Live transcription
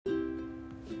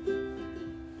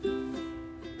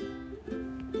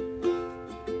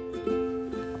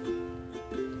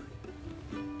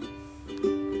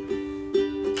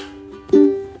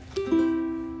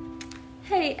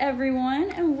everyone,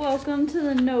 and welcome to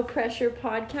the No Pressure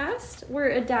podcast. We're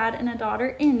a dad and a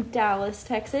daughter in Dallas,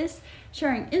 Texas,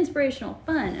 sharing inspirational,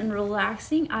 fun, and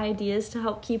relaxing ideas to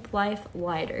help keep life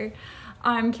lighter.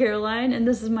 I'm Caroline, and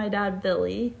this is my dad,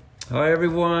 Billy. Hi,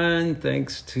 everyone.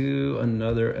 Thanks to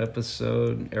another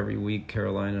episode. Every week,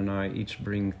 Caroline and I each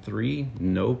bring 3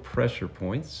 no pressure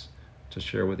points to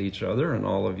share with each other and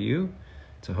all of you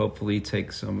to hopefully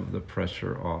take some of the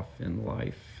pressure off in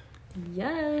life.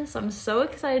 Yes, I'm so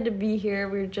excited to be here.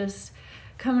 We're just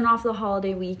coming off the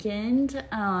holiday weekend.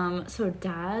 So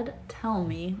Dad, tell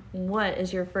me, what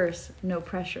is your first no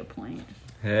pressure point?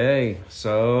 Hey,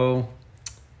 so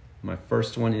my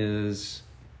first one is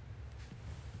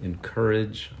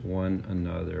encourage one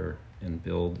another and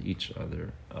build each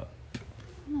other up.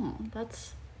 Oh,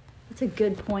 that's a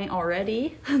good point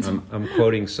already. I'm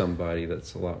quoting somebody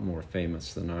that's a lot more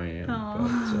famous than I am.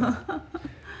 Oh. But,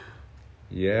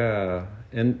 yeah,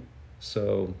 and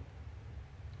so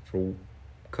for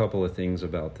a couple of things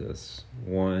about this.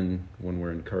 One, when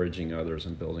we're encouraging others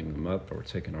and building them up, we're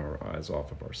taking our eyes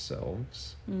off of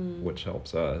ourselves, which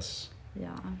helps us.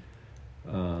 Yeah.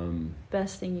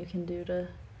 Best thing you can do to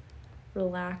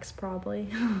relax, probably.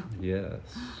 Yes.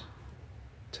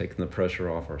 Taking the pressure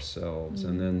off ourselves.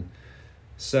 And then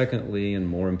secondly, and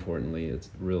more importantly, it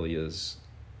really is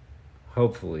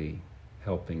hopefully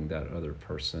helping that other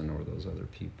person or those other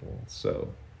people.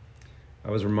 So I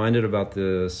was reminded about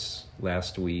this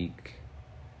last week.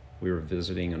 We were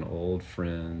visiting an old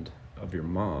friend of your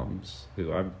mom's,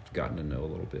 who I've gotten to know a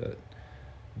little bit,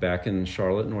 back in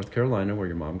Charlotte, North Carolina, where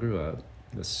your mom grew up.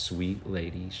 This sweet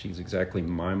lady. She's exactly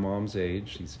my mom's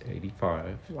age. She's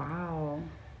 85. Wow.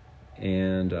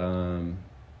 And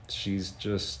she's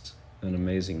just an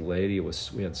amazing lady.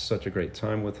 We had such a great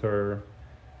time with her.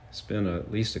 Spent at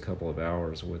least a couple of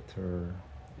hours with her,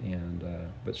 and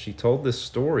but she told this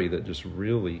story that just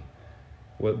really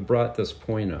what brought this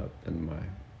point up in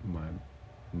my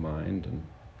mind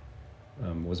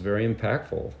and was very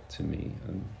impactful to me.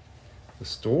 And the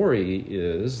story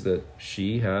is that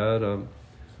she had a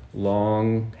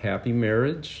long, happy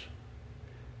marriage,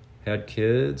 had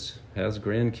kids, has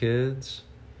grandkids.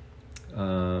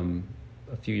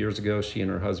 A few years ago, she and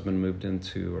her husband moved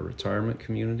into a retirement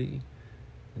community.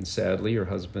 And sadly, her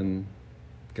husband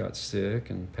got sick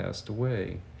and passed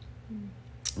away.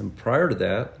 And prior to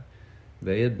that,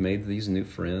 they had made these new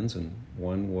friends, and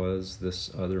one was this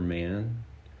other man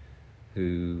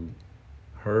who,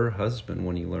 her husband,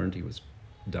 when he learned he was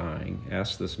dying,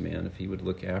 asked this man if he would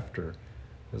look after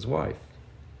his wife.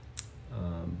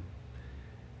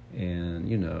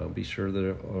 And, be sure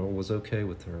that all was okay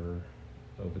with her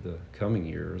over the coming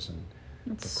years. And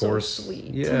That's of course, so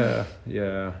sweet.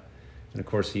 Yeah. And of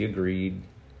course he agreed,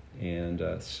 and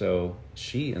so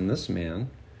she and this man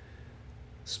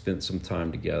spent some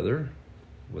time together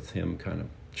with him kind of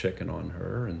checking on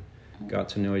her and got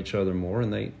to know each other more,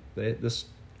 and they this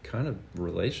kind of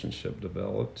relationship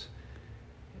developed.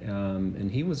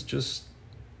 And he was just,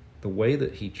 the way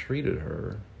that he treated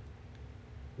her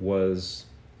was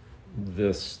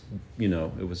this,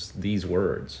 it was these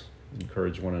words: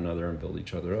 encourage one another and build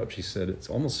each other up. She said, it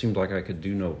almost seemed like I could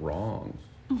do no wrong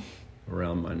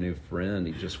around my new friend.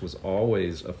 He just was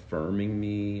always affirming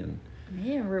me and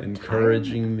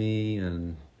encouraging me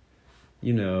and,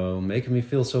 making me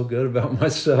feel so good about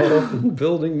myself and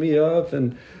building me up.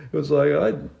 And it was like,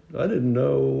 I didn't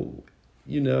know,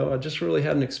 I just really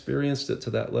hadn't experienced it to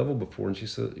that level before. And she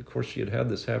said, of course, she had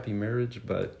this happy marriage,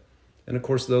 and of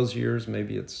course, those years,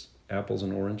 maybe it's apples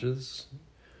and oranges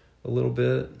a little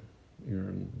bit. You're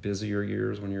in busier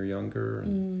years when you're younger,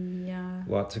 and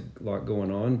lot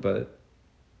going on, but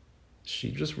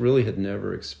she just really had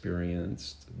never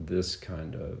experienced this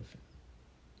kind of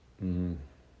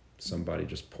somebody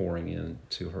just pouring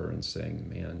into her and saying,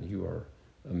 man, you are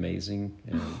amazing,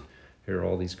 and here are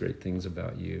all these great things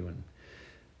about you.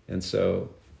 And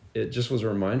so it just was a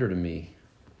reminder to me,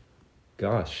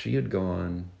 gosh, she had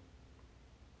gone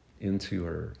into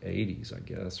her 80s, I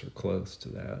guess, or close to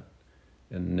that,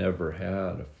 and never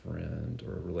had a friend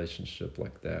or a relationship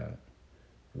like that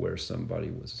where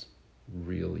somebody was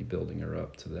really building her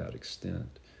up to that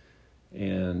extent.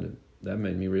 And that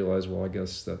made me realize, well, I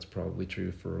guess that's probably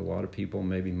true for a lot of people,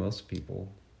 maybe most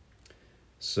people.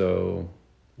 So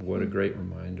what a great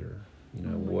reminder,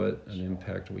 what an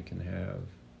impact we can have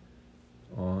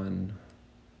on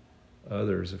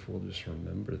others if we'll just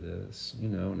remember this,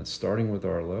 and it's starting with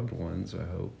our loved ones, I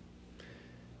hope.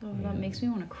 Oh, that makes me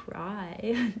want to cry.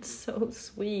 It's so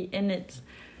sweet, and it's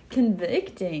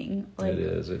convicting. It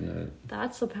is, isn't it?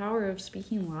 That's the power of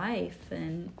speaking life,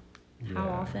 and how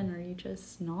often are you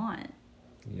just not?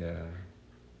 Yeah.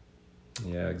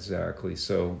 Yeah, exactly.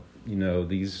 So,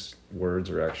 these words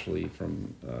are actually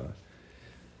from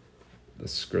the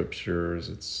scriptures.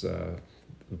 It's the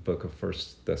book of 1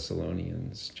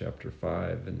 Thessalonians, chapter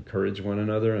 5. Encourage one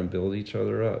another and build each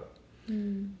other up.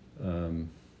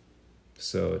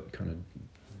 So it kind of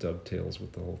dovetails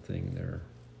with the whole thing there.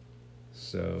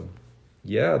 So,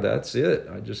 yeah, that's it.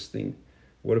 I just think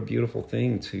what a beautiful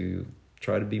thing to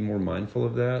try to be more mindful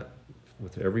of that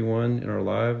with everyone in our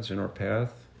lives, in our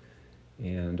path.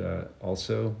 And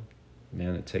also,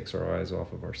 man, it takes our eyes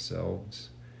off of ourselves.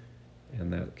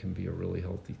 And that can be a really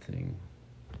healthy thing.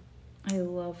 I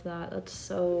love that. That's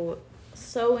so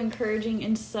encouraging,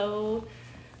 and so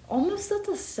almost that's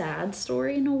a sad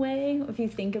story in a way. If you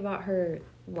think about her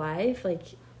life, like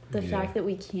the fact that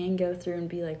we can go through and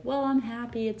be like, well, I'm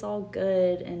happy, it's all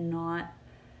good, and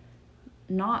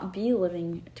not be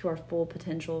living to our full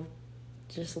potential of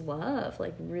just love,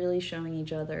 like really showing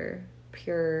each other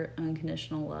pure,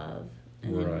 unconditional love.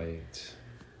 And, right.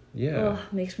 Yeah.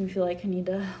 Makes me feel like I need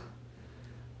to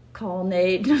call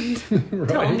Nate and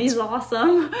tell him he's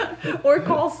awesome, or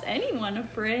call anyone, a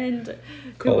friend,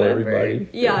 call whoever. Everybody.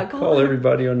 Yeah, call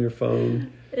everybody on your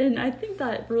phone. And I think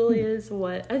that really is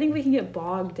what I think we can get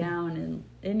bogged down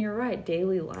in you're right,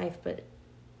 daily life, but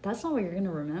that's not what you're going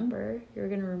to remember. You're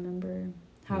going to remember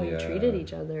how you treated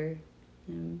each other.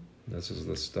 This is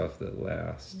the stuff that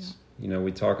lasts.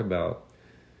 We talk about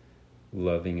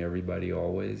loving everybody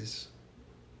always.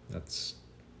 That's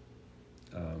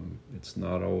it's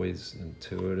not always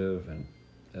intuitive, and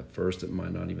at first it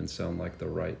might not even sound like the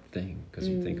right thing, because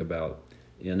you think about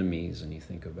enemies and you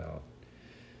think about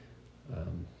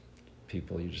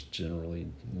people you just generally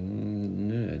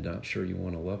not sure you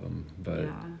want to love them, but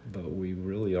we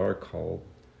really are called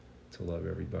to love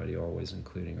everybody always,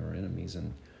 including our enemies.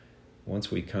 And once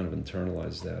we kind of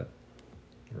internalize that,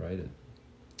 right,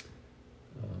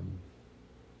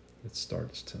 it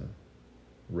starts to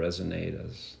resonate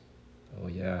as, oh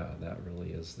yeah, that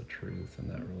really is the truth, and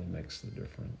that really makes the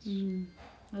difference.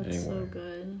 That's so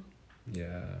good.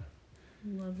 Yeah.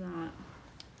 Love that.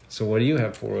 So what do you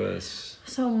have for us?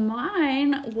 So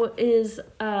mine is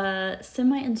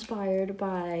semi-inspired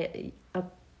by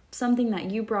something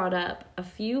that you brought up a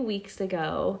few weeks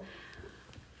ago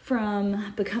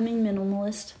from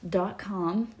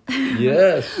becomingminimalist.com.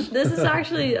 Yes. This is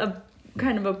actually a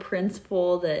kind of a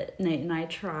principle that Nate and I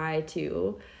try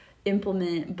to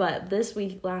implement, but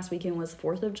last weekend was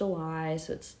 4th of July,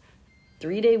 so it's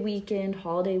 3-day weekend,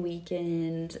 holiday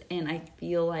weekend, and I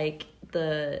feel like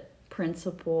the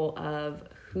principle of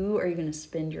who are you going to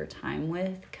spend your time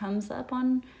with comes up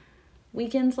on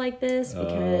weekends like this,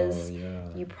 because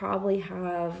you probably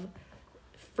have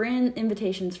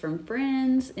invitations from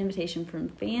friends, invitation from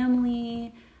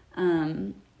family,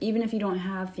 even if you don't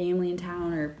have family in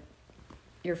town or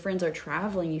your friends are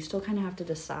traveling, you still kind of have to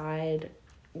decide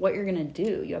what you're going to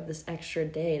do. You have this extra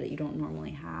day that you don't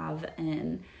normally have.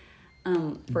 And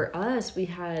for us, we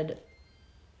had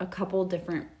a couple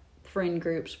different friend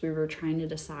groups. We were trying to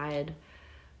decide,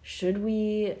 should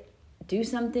we do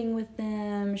something with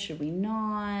them? Should we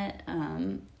not?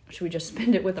 Should we just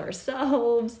spend it with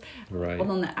ourselves? Right.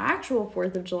 Well, on the actual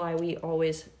 4th of July, we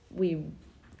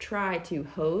try to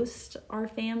host our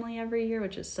family every year,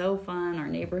 which is so fun. Our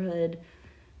neighborhood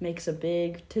makes a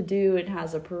big to-do. It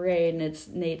has a parade, and it's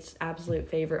Nate's absolute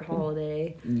favorite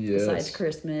holiday besides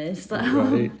Christmas.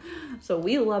 Right. So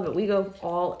we love it. We go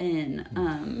all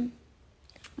in.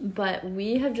 But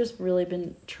we have just really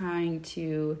been trying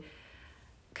to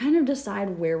kind of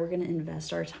decide where we're going to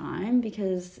invest our time,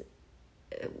 because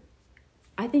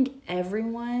I think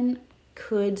everyone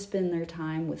could spend their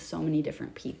time with so many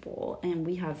different people. And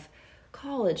we have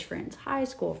college friends, high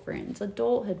school friends,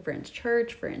 adulthood friends,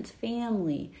 church friends,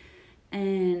 family.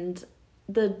 And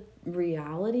the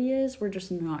reality is we're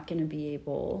just not going to be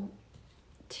able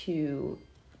to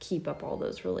keep up all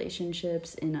those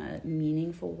relationships in a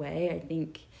meaningful way. I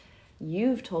think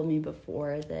you've told me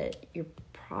before that you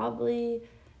probably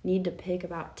need to pick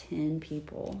about 10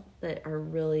 people that are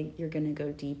really you're going to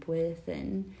go deep with.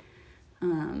 And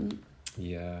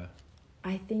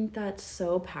I think that's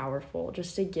so powerful,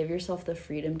 just to give yourself the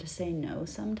freedom to say no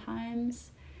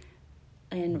sometimes,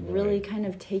 and really kind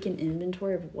of take an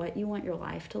inventory of what you want your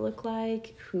life to look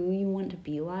like, who you want to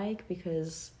be like,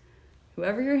 because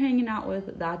whoever you're hanging out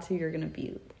with, that's who you're going to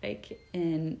be like.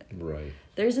 And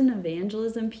there's an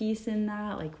evangelism piece in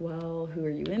that, like, well, who are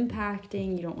you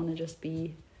impacting? You don't want to just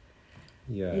be,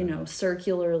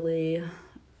 circularly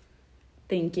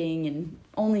thinking and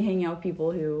only hanging out with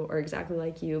people who are exactly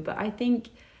like you. But I think,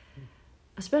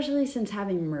 especially since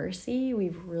having Mercy,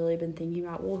 we've really been thinking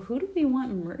about, well, who do we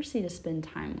want Mercy to spend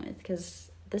time with?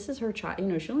 Because this is her child. You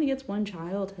know, she only gets one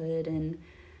childhood, and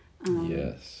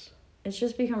yes, it's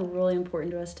just become really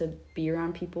important to us to be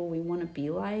around people we want to be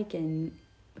like and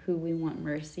who we want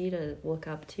Mercy to look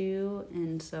up to.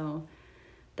 And so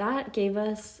that gave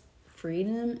us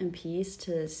freedom and peace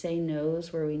to say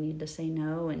no's where we need to say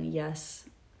no, and yes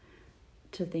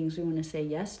to things we want to say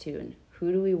yes to, and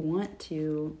who do we want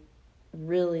to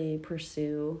really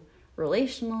pursue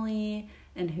relationally,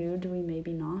 and who do we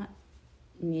maybe not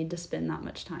need to spend that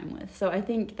much time with. So I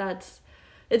think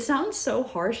it sounds so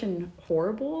harsh and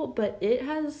horrible, but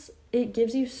it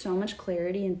gives you so much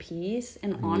clarity and peace,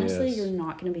 and honestly, yes. you're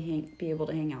not going to be able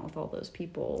to hang out with all those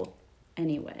people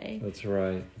anyway. That's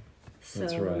right.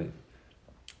 That's right.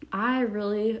 I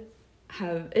really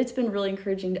it's been really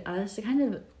encouraging to us to kind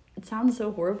of, it sounds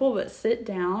so horrible, but sit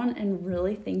down and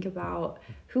really think about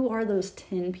who are those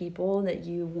 10 people that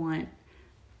you want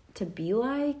to be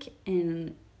like,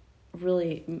 and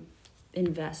really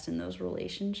invest in those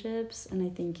relationships. And I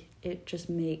think it just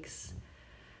makes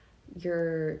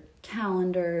your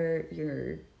calendar,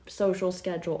 your social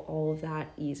schedule, all of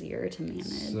that easier to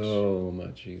manage. So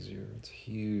much easier. It's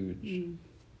huge.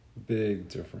 Big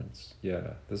difference.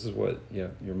 Yeah. This is what,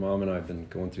 your mom and I have been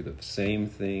going through the same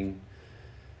thing.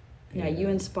 Yeah, you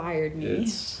inspired me.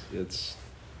 It's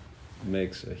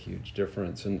makes a huge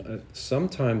difference. And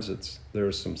sometimes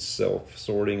there's some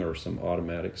self-sorting or some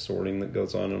automatic sorting that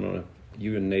goes on. I don't know if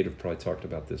you and Native probably talked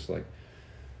about this. Like,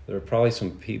 there are probably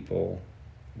some people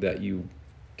that you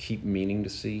keep meaning to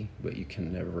see, but you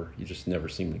just never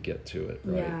seem to get to it,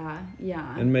 right?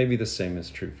 Yeah. And maybe the same is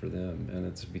true for them, and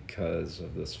it's because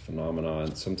of this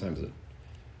phenomenon. Sometimes it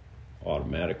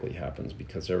automatically happens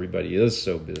because everybody is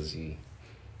so busy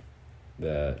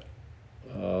that,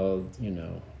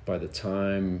 by the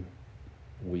time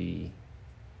we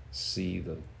see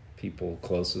the people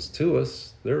closest to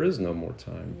us, there is no more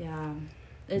time. Yeah.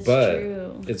 It's but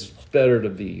true. It's better to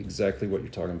be exactly what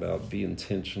you're talking about. Be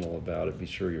intentional about it. Be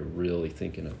sure you're really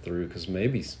thinking it through, because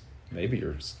maybe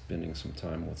you're spending some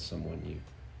time with someone you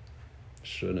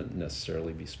shouldn't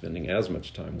necessarily be spending as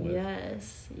much time with.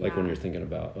 Yes. Like when you're thinking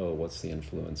about, what's the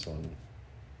influence on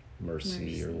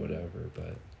Mercy or whatever.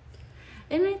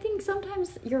 And I think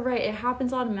sometimes you're right. It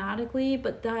happens automatically,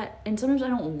 and sometimes I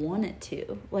don't want it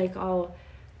to. Like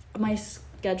my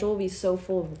schedule will be so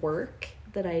full of work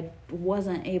that I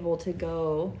wasn't able to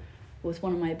go with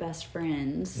one of my best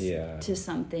friends to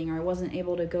something, or I wasn't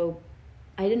able to go.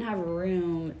 I didn't have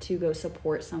room to go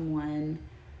support someone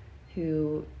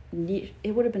who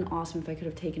it would have been awesome if I could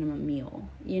have taken him a meal.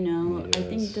 Yes. I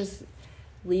think just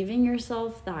leaving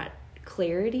yourself that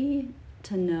clarity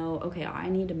to know, okay, I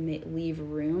need to leave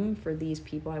room for these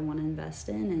people I want to invest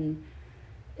in, and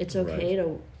it's okay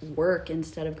to work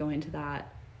instead of going to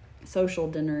that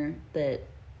social dinner that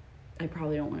I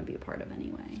probably don't want to be a part of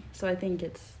anyway. So I think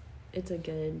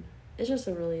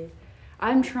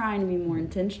I'm trying to be more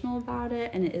intentional about it,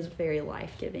 and it is very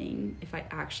life-giving if I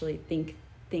actually think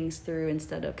things through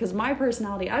instead of, because my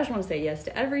personality, I just want to say yes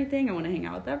to everything. I want to hang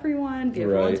out with everyone, be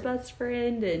everyone's best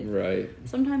friend, and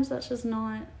sometimes that's just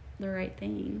not the right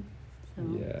thing. So.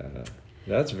 Yeah,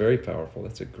 that's very powerful.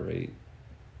 That's a great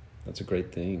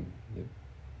thing.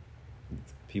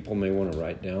 People may want to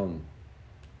write down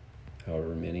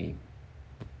however many.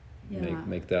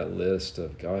 Make that list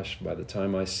of, gosh, by the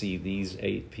time I see these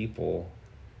 8 people,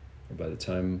 or by the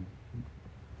time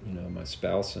my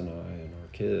spouse and I and our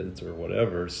kids or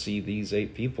whatever see these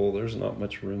 8 people, there's not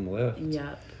much room left.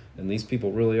 Yep. And these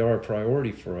people really are a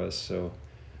priority for us. So,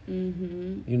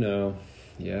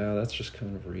 that's just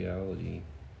kind of reality.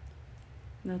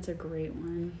 That's a great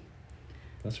one.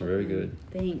 That's very good.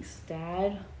 Thanks,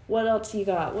 Dad. What else you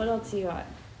got?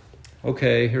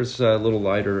 Okay, here's on a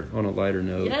lighter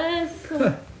note. Yes.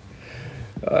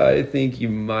 I think you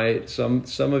might, some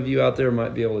of you out there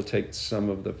might be able to take some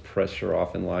of the pressure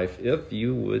off in life if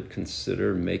you would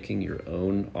consider making your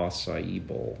own acai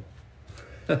bowl.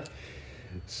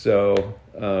 So,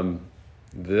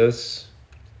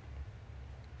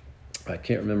 I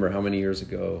can't remember how many years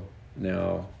ago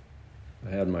now I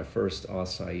had my first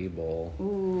acai bowl.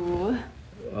 Ooh.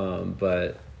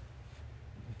 But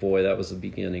boy, that was the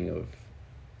beginning of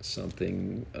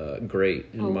something great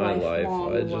in my life.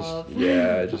 I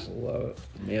just love it.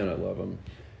 Man, I love them.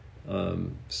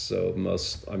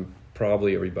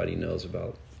 Probably everybody knows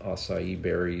about acai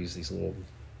berries, these little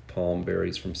palm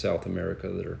berries from South America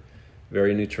that are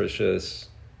very nutritious.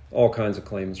 All kinds of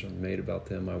claims are made about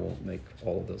them. I won't make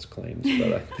all of those claims,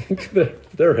 but I think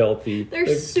they're healthy.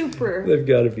 They've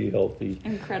got to be healthy.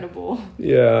 Incredible.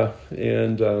 Yeah,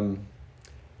 and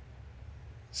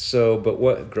but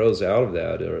what grows out of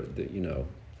that are,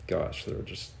 they're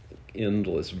just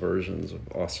endless versions of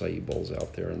acai bowls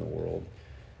out there in the world.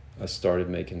 I started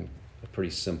making a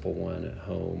pretty simple one at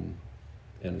home,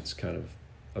 and it's kind of,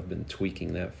 I've been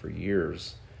tweaking that for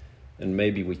years. And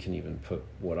maybe we can even put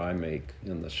what I make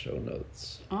in the show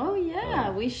notes. Oh,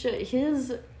 yeah. We should.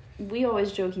 We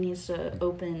always joke he needs to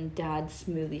open Dad's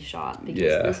smoothie shop because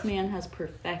this man has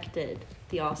perfected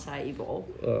the acai bowl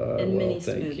in many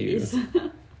smoothies.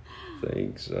 You.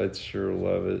 Thanks. I'd sure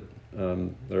love it.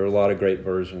 There are a lot of great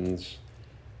versions.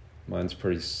 Mine's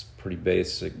pretty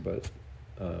basic, but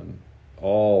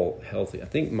all healthy. I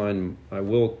think mine, I'll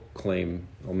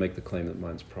make the claim that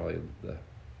mine's probably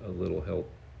a little health.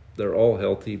 They're all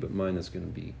healthy, but mine is going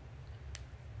to be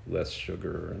less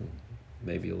sugar and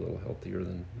maybe a little healthier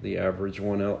than the average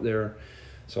one out there.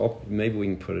 So maybe we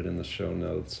can put it in the show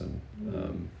notes. And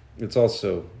it's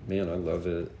also, man, I love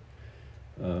it.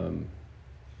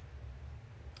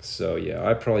 So yeah,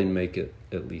 I probably make it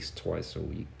at least twice a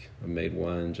week. I made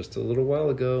one just a little while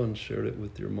ago and shared it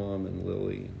with your mom and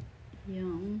Lily.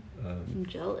 Yum. I'm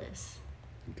jealous.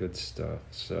 Good stuff.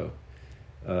 So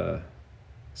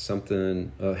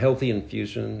something, a healthy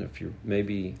infusion, if you're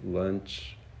maybe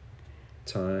lunch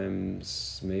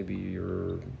times, maybe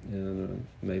you're in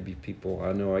maybe people,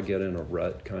 I know I get in a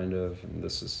rut kind of, and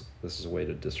this is a way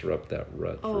to disrupt that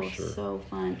rut for sure. Oh, so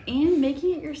fun. And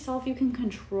making it yourself, you can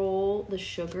control the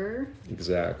sugar.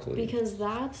 Exactly. Because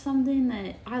that's something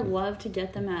that I love to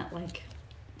get them at like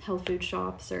health food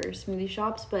shops or smoothie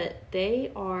shops, but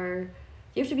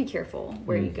you have to be careful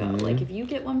where you go. Like if you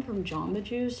get one from Jamba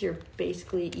Juice, you're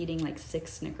basically eating like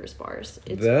 6 Snickers bars.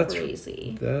 It's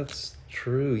crazy. That's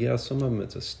true. Yeah, some of them,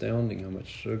 it's astounding how much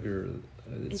sugar.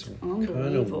 It's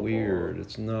kind of weird.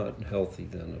 It's not healthy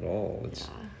then at all.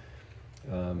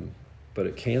 But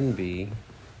it can be.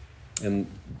 And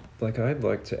like I'd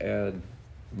like to add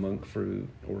monk fruit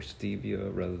or stevia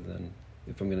rather than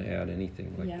if I'm going to add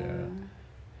anything like that.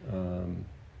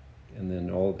 And then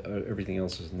everything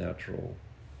else is natural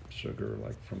sugar,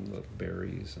 like from the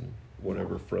berries and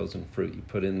whatever frozen fruit you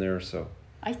put in there. So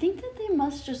I think that they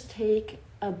must just take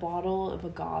a bottle of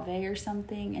agave or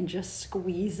something and just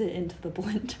squeeze it into the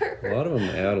blender. A lot of them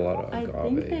add a lot of agave. I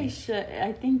think they should.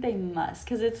 I think they must,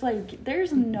 because it's like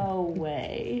there's no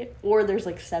way, or there's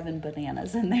like 7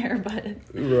 bananas in there, but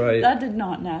that did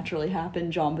not naturally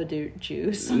happen. Jamba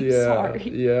Juice. I'm sorry.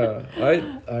 Yeah,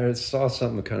 I saw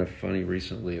something kind of funny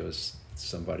recently. It was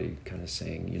somebody kind of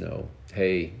saying,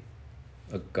 hey,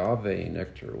 agave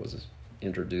nectar was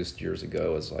introduced years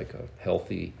ago as like a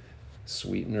healthy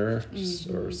sweetener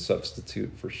or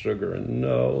substitute for sugar, and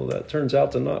no, that turns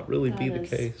out to not really be the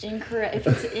case. Incorrect. If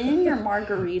it's in your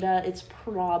margarita, it's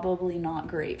probably not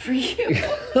great for you.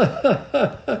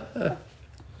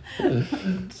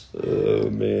 Oh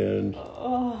man.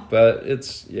 But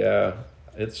it's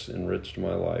enriched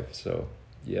my life, so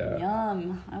yeah.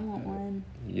 Yum. I want one.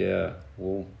 Yeah,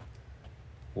 we'll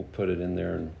put it in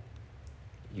there and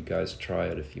you guys try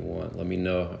it if you want. Let me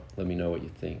know what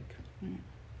you think.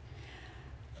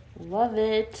 Love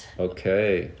it.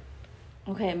 Okay,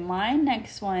 my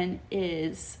next one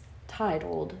is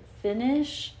titled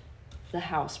Finish the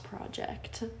House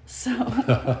Project. So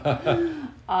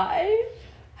I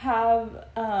have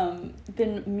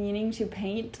been meaning to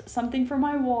paint something for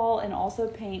my wall and also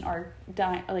paint our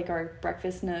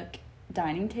breakfast nook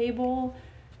dining table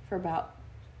for about,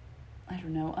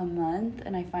 a month,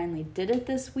 and I finally did it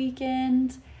this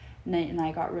weekend. And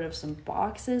I got rid of some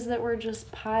boxes that were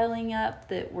just piling up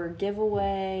that were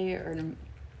giveaway or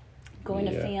going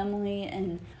to family.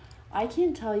 And I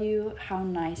can't tell you how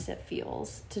nice it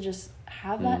feels to just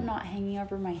have that not hanging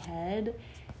over my head.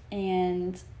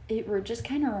 And it just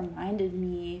kind of reminded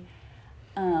me,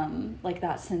 like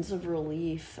that sense of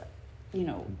relief.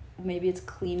 Maybe it's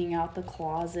cleaning out the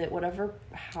closet, whatever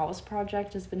house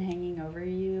project has been hanging over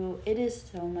you. It is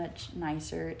so much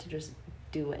nicer to just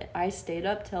do it. I stayed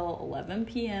up till 11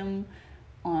 p.m.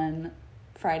 on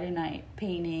Friday night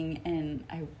painting, and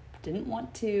I didn't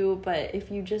want to, but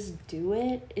if you just do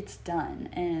it, it's done.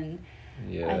 And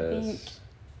I think,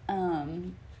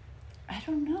 I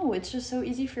don't know, it's just so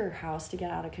easy for your house to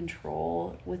get out of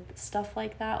control with stuff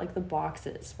like that. Like the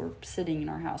boxes were sitting in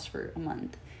our house for a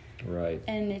month. Right.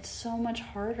 And it's so much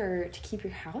harder to keep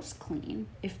your house clean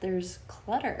if there's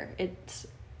clutter. It's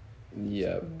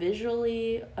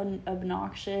visually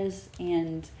obnoxious,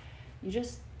 and you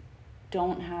just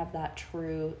don't have that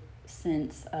true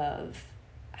sense of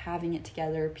having it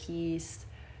together, peace.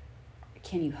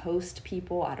 Can you host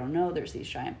people? I don't know. There's these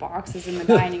giant boxes in the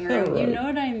dining room. Right. You know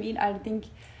what I mean? I think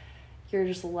you're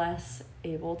just less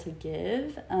able to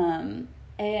give.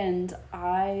 And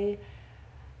I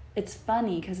it's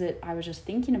funny because I was just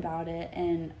thinking about it,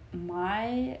 and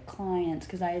my clients,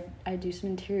 because I do some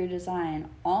interior design,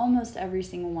 almost every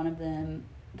single one of them,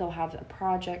 they'll have a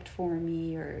project for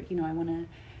me, or, you know, I want to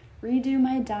redo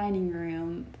my dining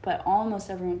room, but almost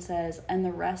everyone says, and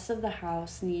the rest of the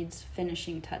house needs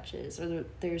finishing touches, or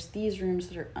there's these rooms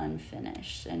that are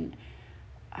unfinished. And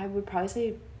I would probably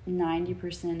say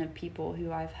 90% of people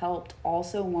who I've helped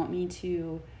also want me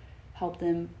to help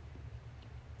them,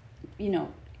 you know,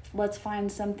 let's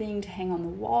find something to hang on the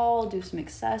wall, do some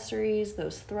accessories,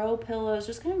 those throw pillows,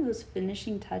 just kind of those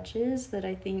finishing touches that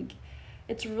I think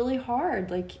it's really hard,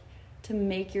 like, to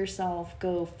make yourself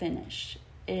go finish.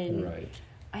 And Right.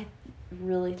 I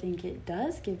really think it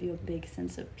does give you a big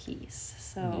sense of peace.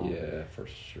 So Yeah, for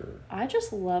sure. I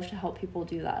just love to help people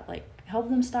do that, like help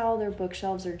them style their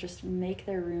bookshelves or just make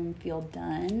their room feel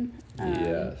done.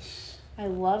 Yes. I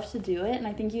love to do it, and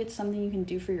I think it's something you can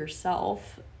do for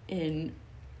yourself in,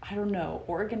 I don't know,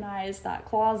 organize that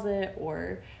closet,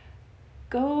 or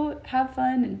go have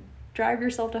fun and drive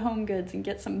yourself to Home Goods and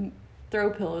get some throw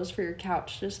pillows for your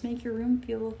couch. Just make your room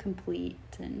feel complete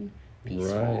and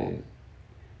peaceful. Right.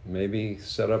 Maybe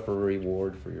set up a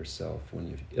reward for yourself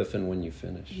if and when you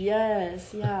finish.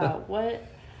 Yes, yeah. What,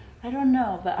 I don't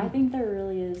know, but I think there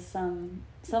really is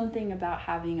something about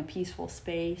having a peaceful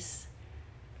space.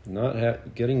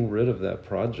 Not getting rid of that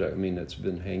project. I mean, it's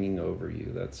been hanging over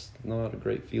you. That's not a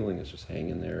great feeling. It's just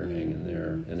hanging there,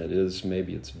 and it is.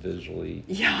 Maybe it's visually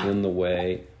in the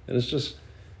way, and it's just,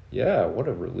 what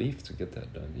a relief to get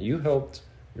that done. You helped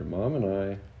your mom and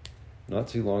I not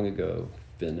too long ago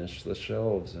finish the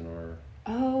shelves in our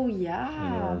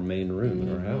main room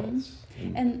in our house,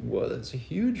 and well, it's a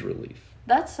huge relief.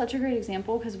 That's such a great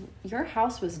example, because your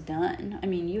house was done. I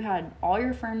mean, you had all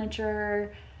your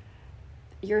furniture.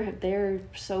 They're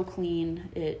so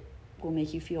clean, it will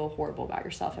make you feel horrible about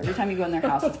yourself. Every time you go in their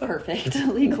house, it's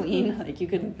perfectly clean. Like, you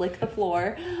could lick the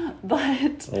floor,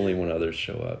 but only when others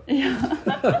show up.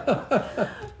 Yeah.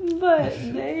 But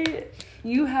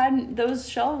those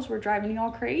shelves were driving you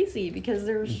all crazy, because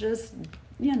there was just,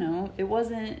 you know, it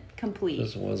wasn't complete.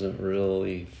 Just wasn't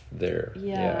really there.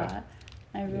 Yeah.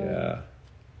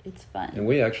 It's fun. And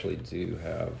we actually do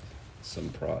have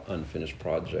some unfinished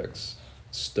projects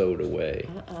stowed away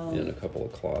in a couple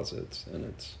of closets, and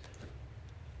it's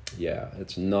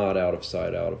not out of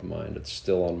sight, out of mind. It's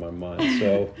still on my mind.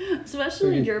 So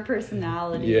especially your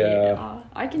personality. Yeah,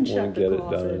 I can shut the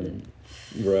closet.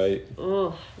 Right.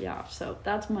 Oh, yeah. So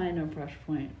that's my no pressure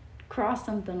point. Cross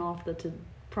something off the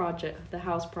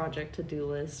house project to-do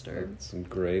list, or it's a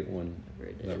great one.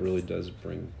 That really does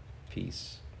bring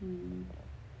peace.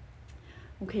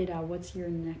 Okay, Dad, what's your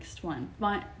next one?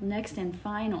 Next and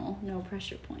final no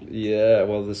pressure point. Yeah,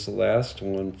 well, this last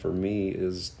one for me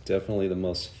is definitely the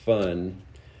most fun,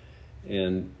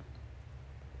 and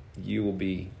you will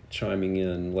be chiming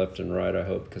in left and right, I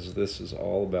hope, because this is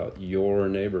all about your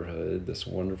neighborhood, this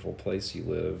wonderful place you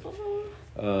live.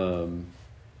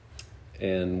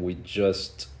 And we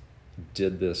just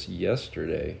did this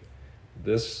yesterday.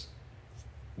 This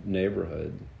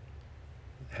neighborhood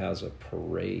has a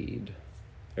parade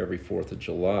every 4th of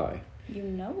July. You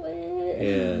know it.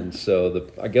 And so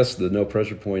I guess the no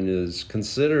pressure point is,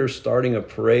 consider starting a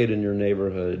parade in your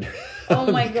neighborhood.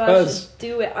 Oh my gosh,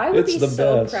 do it. I would be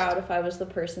so best. proud if I was the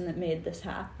person that made this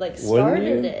happen. Like,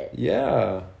 started it.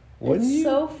 Yeah. Wouldn't it's you?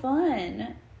 So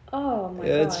fun. Oh my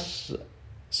gosh.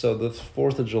 So the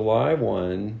 4th of July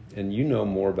one, and you know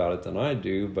more about it than I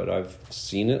do, but I've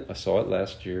seen it. I saw it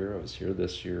last year. I was here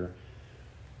this year.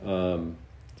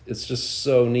 It's just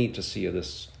so neat to see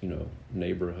this,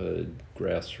 neighborhood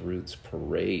grassroots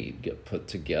parade get put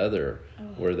together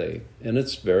and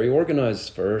it's very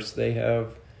organized. First, they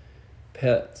have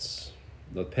pets.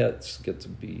 The pets get to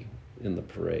be in the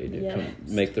parade and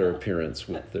make their appearance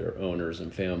with their owners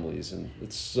and families, and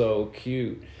it's so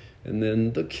cute. And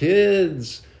then the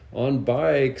kids on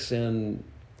bikes and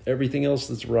everything else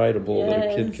that's rideable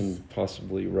that a kid can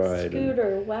possibly ride.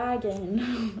 Scooter,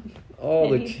 wagon. All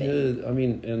the kids. I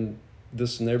mean, and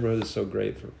this neighborhood is so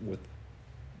great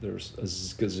there's a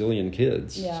gazillion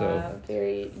kids. Yeah, so.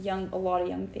 Very young, a lot of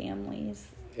young families.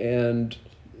 And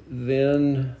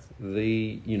then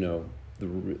the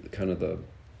kind of the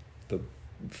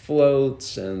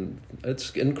floats, and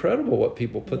it's incredible what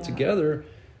people put together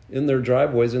in their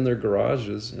driveways, in their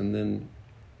garages, and then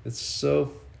it's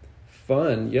so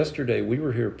fun. Yesterday we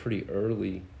were here pretty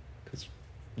early because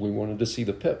we wanted to see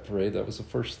the pet parade. That was the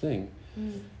first thing.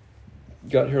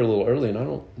 Got here a little early, and I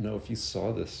don't know if you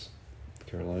saw this,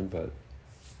 Caroline, but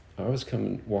I was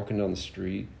walking down the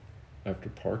street after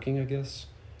parking, I guess.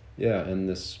 Yeah, and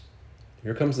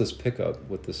here comes this pickup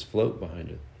with this float behind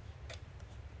it.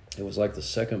 It was like the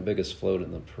second biggest float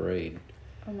in the parade.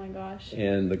 Oh my gosh.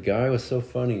 And the guy was so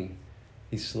funny.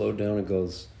 He slowed down and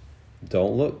goes,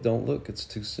 don't look, it's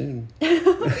too soon.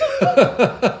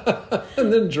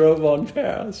 And then drove on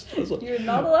past. I was like, you're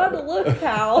not allowed to look,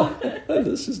 pal.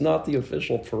 This is not the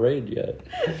official parade yet.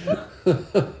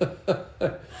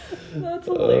 That's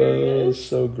hilarious.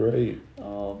 So great.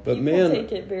 Oh, but people man,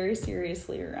 take it very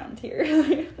seriously around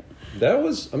here. That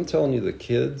was, I'm telling you, the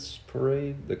kids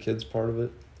parade, the kids part of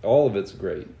it, all of it's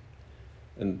great.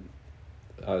 And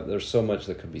there's so much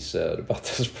that could be said about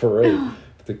this parade.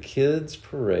 The kids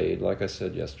parade, like I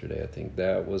said yesterday, I think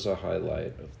that was a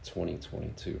highlight of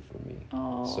 2022 for me.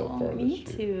 Oh, so far me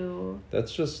this year. too.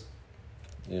 That's just,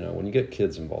 when you get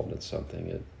kids involved in something,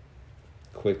 it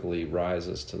quickly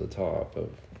rises to the top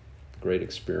of great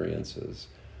experiences.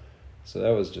 So that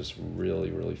was just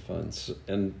really, really fun.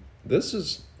 And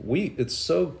it's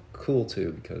so cool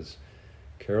too, because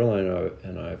Caroline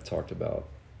and I have talked about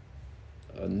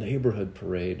a neighborhood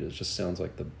parade. It just sounds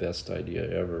like the best idea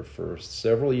ever for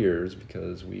several years,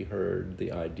 because we heard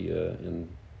the idea in,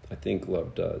 I think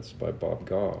Love Does by Bob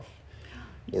Goff,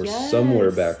 or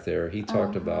somewhere back there. He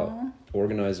talked about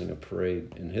organizing a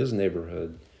parade in his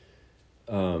neighborhood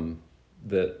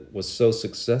that was so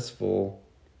successful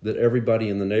that everybody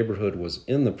in the neighborhood was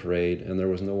in the parade and there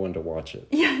was no one to watch it.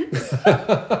 Yes.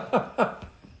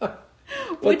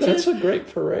 But that's a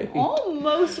great parade.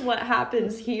 Almost what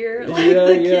happens here.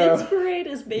 Kids parade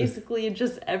is basically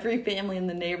just every family in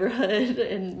the neighborhood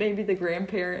and maybe the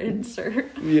grandparents.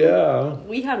 Yeah.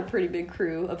 We had a pretty big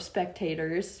crew of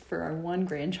spectators for our one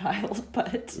grandchild,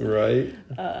 but right.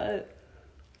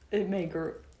 It may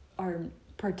grow. Our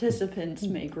participants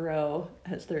may grow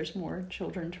as there's more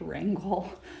children to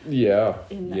wrangle. Yeah.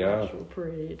 In the actual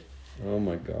parade. Oh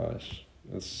my gosh,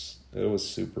 it was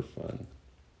super fun.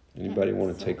 Anybody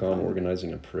want to take on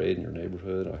organizing a parade in your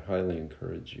neighborhood? I highly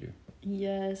encourage you.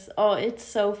 Yes. Oh, it's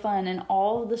so fun. And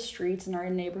all of the streets in our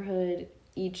neighborhood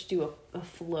each do a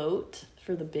float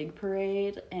for the big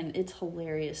parade. And it's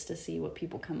hilarious to see what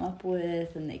people come up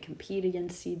with. And they compete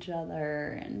against each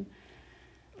other. And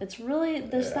it's really,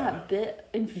 there's that bit,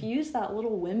 infuse that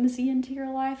little whimsy into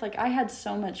your life. Like, I had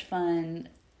so much fun,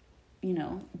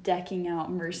 decking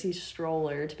out Mercy's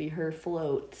stroller to be her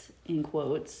float, in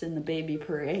quotes, in the baby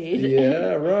parade.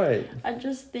 Yeah, right. I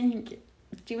just think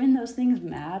doing those things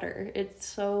matter. It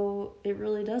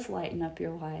really does lighten up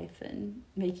your life and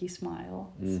make you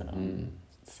smile. Mm-hmm. So,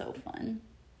 it's so fun.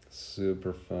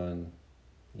 Super fun.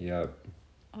 Yep.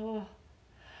 Oh,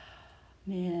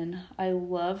 man, I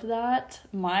love that.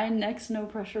 My next no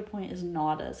pressure point is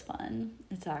not as fun.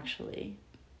 It's actually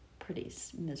pretty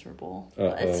miserable.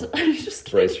 I'm just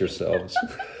kidding. Brace yourselves.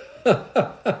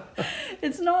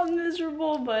 It's not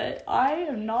miserable, but I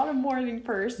am not a morning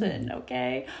person,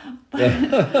 okay? But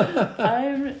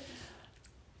I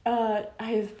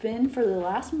have been for the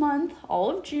last month,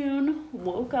 all of June,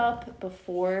 woke up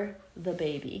before the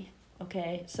baby,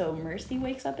 okay? So Mercy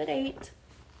wakes up at 8.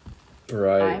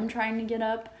 Right. I'm trying to get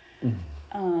up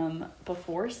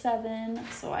before 7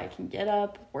 so I can get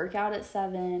up, work out at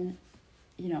 7,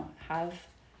 have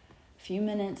a few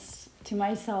minutes to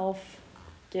myself,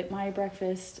 get my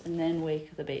breakfast, and then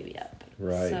wake the baby up.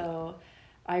 Right. So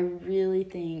I really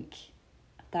think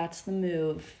that's the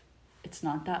move. It's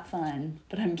not that fun,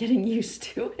 but I'm getting used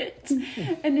to it.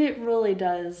 And it really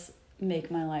does make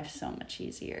my life so much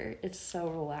easier. It's so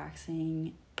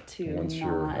relaxing to once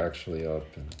you're actually up.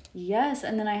 Yes,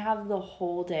 and then I have the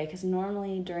whole day, because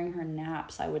normally during her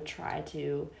naps I would try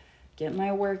to get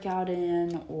my workout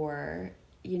in or,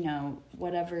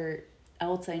 whatever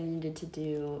else I needed to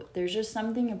do. There's just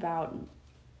something about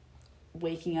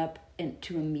waking up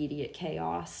into immediate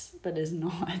chaos that is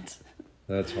not.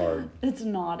 That's hard. It's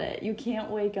not it. You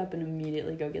can't wake up and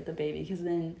immediately go get the baby, because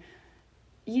then,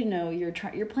 you're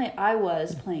playing. I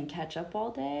was playing catch up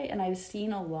all day, and I've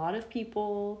seen a lot of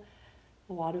people,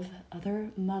 a lot of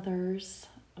other mothers,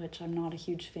 which I'm not a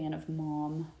huge fan of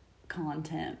mom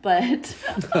content, but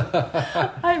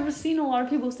I've seen a lot of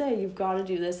people say you've got to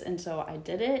do this, and so I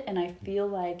did it. And I feel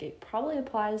like it probably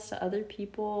applies to other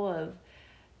people of,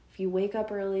 if you wake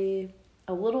up early,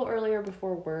 a little earlier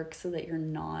before work, so that you're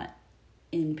not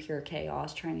in pure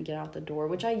chaos trying to get out the door,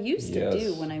 which I used to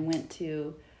do when I went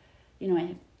to,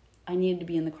 I needed to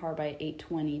be in the car by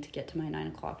 8:20 to get to my 9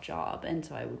 o'clock job, and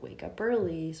so I would wake up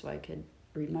early so I could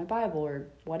read my Bible or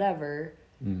whatever.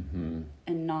 Mm-hmm.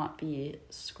 And not be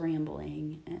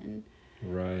scrambling. And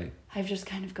right, I've just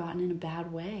kind of gotten in a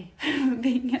bad way.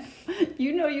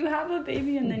 You have a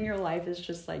baby, and then your life is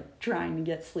just like trying to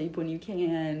get sleep when you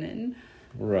can. And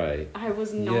right, I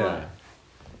was not.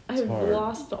 I've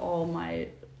lost all my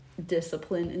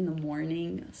discipline in the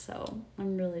morning. So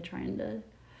I'm really trying to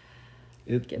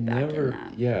get back never, in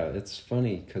that. Yeah, it's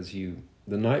funny because the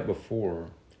night before,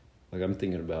 like I'm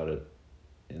thinking about it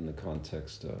in the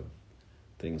context of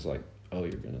things like, oh,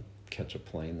 you're going to catch a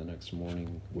plane the next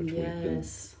morning, which we've been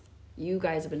you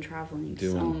guys have been traveling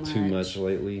doing so much. too much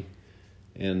lately.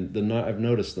 And I've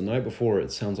noticed the night before,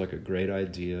 it sounds like a great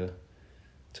idea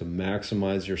to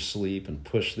maximize your sleep and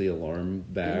push the alarm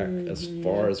back as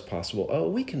far as possible. Oh,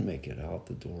 we can make it out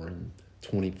the door in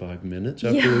 25 minutes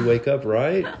after we wake up,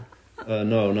 right?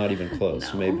 No, not even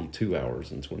close. No. Maybe 2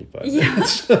 hours and 25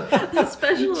 minutes.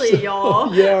 Especially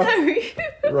y'all. Yeah,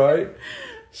 right?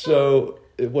 So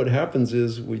what happens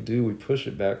is we push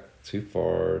it back too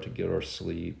far to get our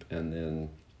sleep, and then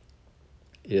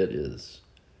it is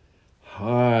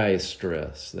high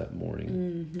stress that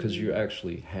morning because you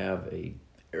actually have a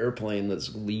airplane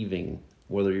that's leaving,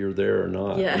 whether you're there or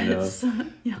not. Yes.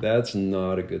 Yeah. That's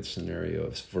not a good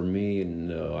scenario. For me,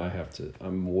 no,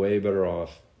 I'm way better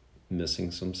off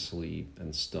missing some sleep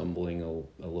and stumbling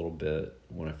a little bit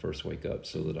when I first wake up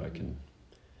so that I can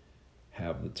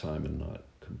have the time and not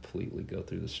completely go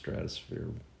through the stratosphere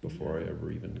before I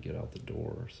ever even get out the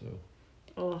door. So.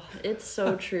 Oh, it's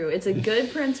so true. It's a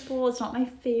good principle. It's not my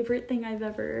favorite thing I've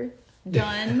ever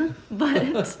done,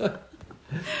 but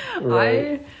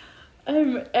right.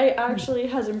 It actually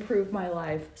has improved my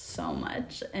life so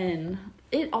much. And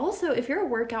it also, if you're a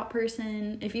workout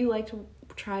person, if you like to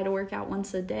try to work out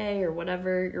once a day or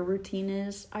whatever your routine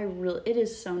is, it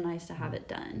is so nice to have it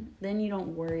done. Then you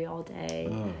don't worry all day.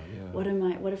 Oh, yeah.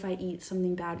 What if I eat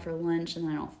something bad for lunch and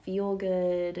I don't feel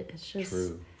good? It's just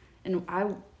true. And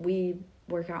we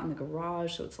work out in the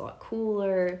garage, so it's a lot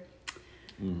cooler.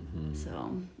 Mm-hmm.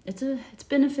 So it's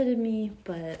benefited me,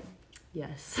 but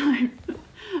yes, I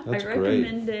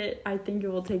recommend it. I think it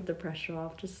will take the pressure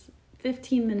off. Just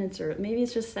 15 minutes, or maybe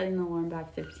it's just setting the alarm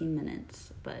back 15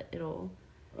 minutes, but it'll.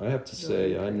 I have to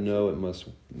say, I know it must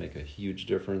make a huge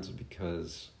difference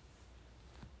because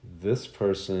this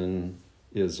person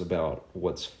is about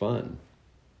what's fun.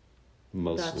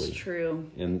 Mostly. That's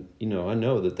true. And, I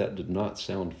know that did not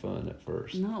sound fun at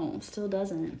first. No, still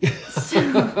doesn't.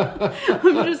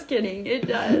 I'm just kidding. It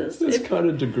does. It's kind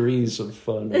of degrees of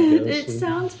fun, I guess. It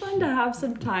sounds fun to have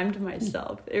some time to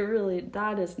myself.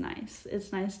 That is nice.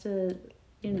 It's nice to,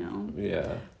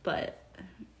 Yeah. But,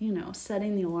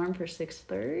 setting the alarm for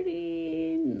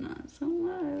 6:30, not so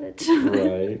much.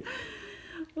 Right.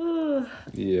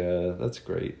 Yeah, that's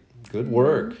great. Good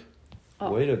work.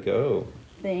 Oh. Way to go.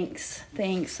 Thanks.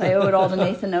 I owe it all to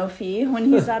Nathan Ophi. When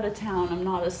he's out of town, I'm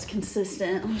not as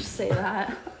consistent. I'll just say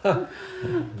that.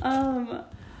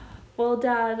 Well,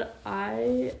 Dad,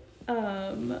 I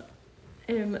am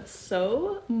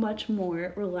so much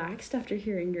more relaxed after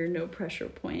hearing your no pressure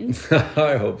points.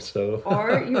 I hope so.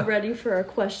 Are you ready for our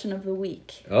question of the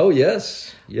week? Oh,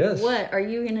 yes. What are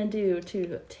you going to do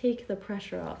to take the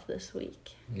pressure off this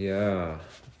week? Yeah.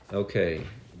 Okay.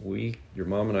 Your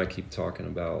mom and I keep talking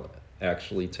about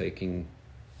actually taking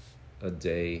a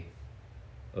day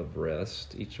of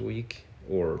rest each week,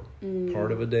 or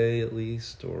part of a day at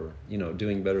least, or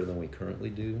doing better than we currently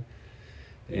do.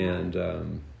 And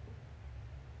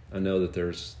I know that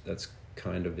that's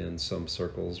kind of in some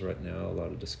circles right now, a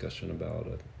lot of discussion about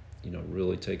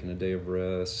really taking a day of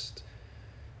rest,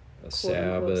 a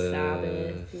Sabbath.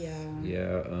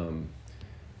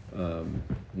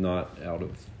 Not out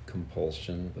of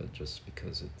compulsion, but just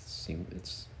because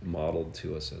it's modeled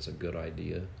to us as a good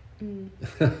idea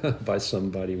by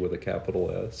somebody with a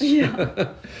capital S.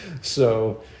 Yeah.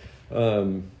 So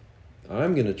I'm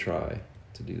going to try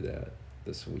to do that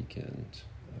this weekend.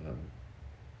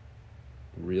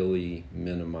 Really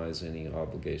minimize any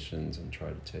obligations and try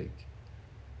to take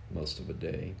most of a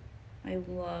day. I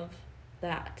love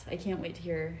that. I can't wait to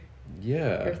hear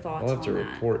your thoughts on that. I'll have to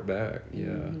report back. Yeah.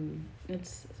 Mm-hmm.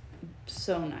 It's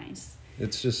so nice.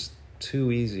 It's just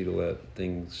too easy to let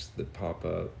things that pop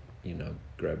up,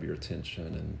 grab your attention,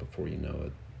 and before you know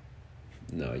it,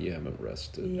 no, you haven't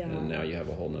rested. Yeah. And now you have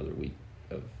a whole nother week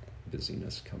of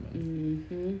busyness coming.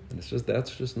 Mm-hmm. And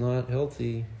that's just not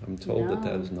healthy. I'm told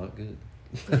that is not good.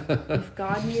 If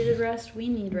God needed rest, we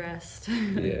need rest.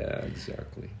 Yeah,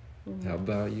 exactly. Mm-hmm. How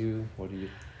about you? What do you...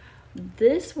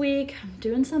 This week, I'm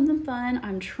doing something fun.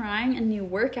 I'm trying a new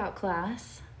workout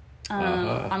class.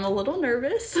 I'm a little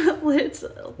nervous.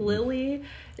 Lily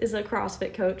is a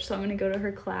CrossFit coach, so I'm going to go to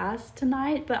her class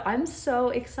tonight. But I'm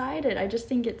so excited. I just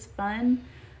think it's fun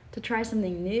to try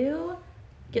something new,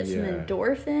 get some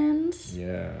endorphins.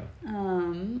 Yeah.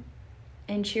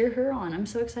 And cheer her on. I'm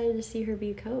so excited to see her be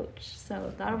a coach.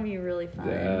 So that'll be really fun.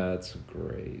 That's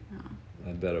great. Oh.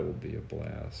 I bet it will be a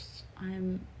blast.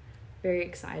 very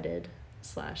excited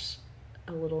 /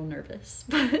 a little nervous.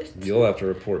 But you'll have to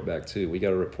report back too. We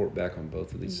got to report back on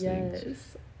both of these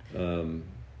things.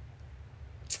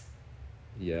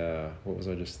 Yeah, what was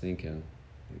I just thinking?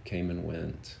 It came and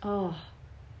went. Oh.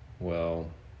 Well,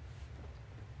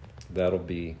 that'll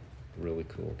be really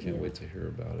cool. Can't wait to hear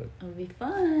about it. It'll be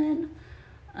fun.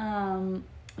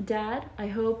 Dad, I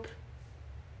hope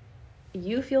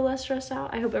you feel less stressed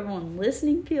out. I hope everyone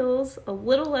listening feels a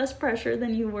little less pressure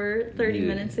than you were 30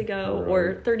 minutes ago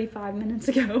or 35 minutes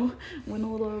ago. Went a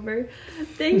little over.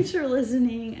 Thanks for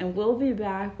listening, and we'll be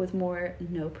back with more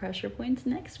No Pressure Points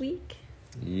next week.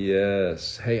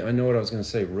 Yes. Hey, I know what I was going to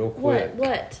say real quick.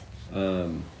 What?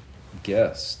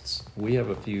 Guests. We have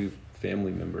a few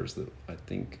family members that I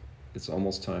think it's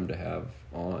almost time to have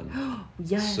on.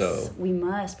 Yes, so, we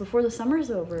must before the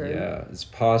summer's over. Yeah, it's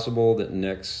possible that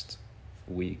next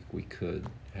week we could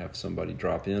have somebody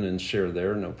drop in and share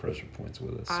their No Pressure Points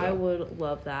with us. So, I would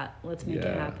love that. Let's make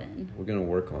it happen. We're going to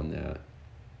work on that.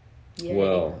 Yay.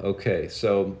 Well, okay,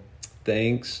 so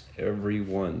thanks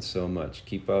everyone so much.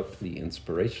 Keep up the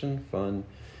inspiration, fun,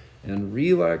 and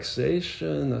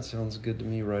relaxation. That sounds good to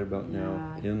me right about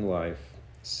now in life.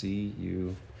 See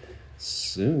you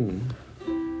soon.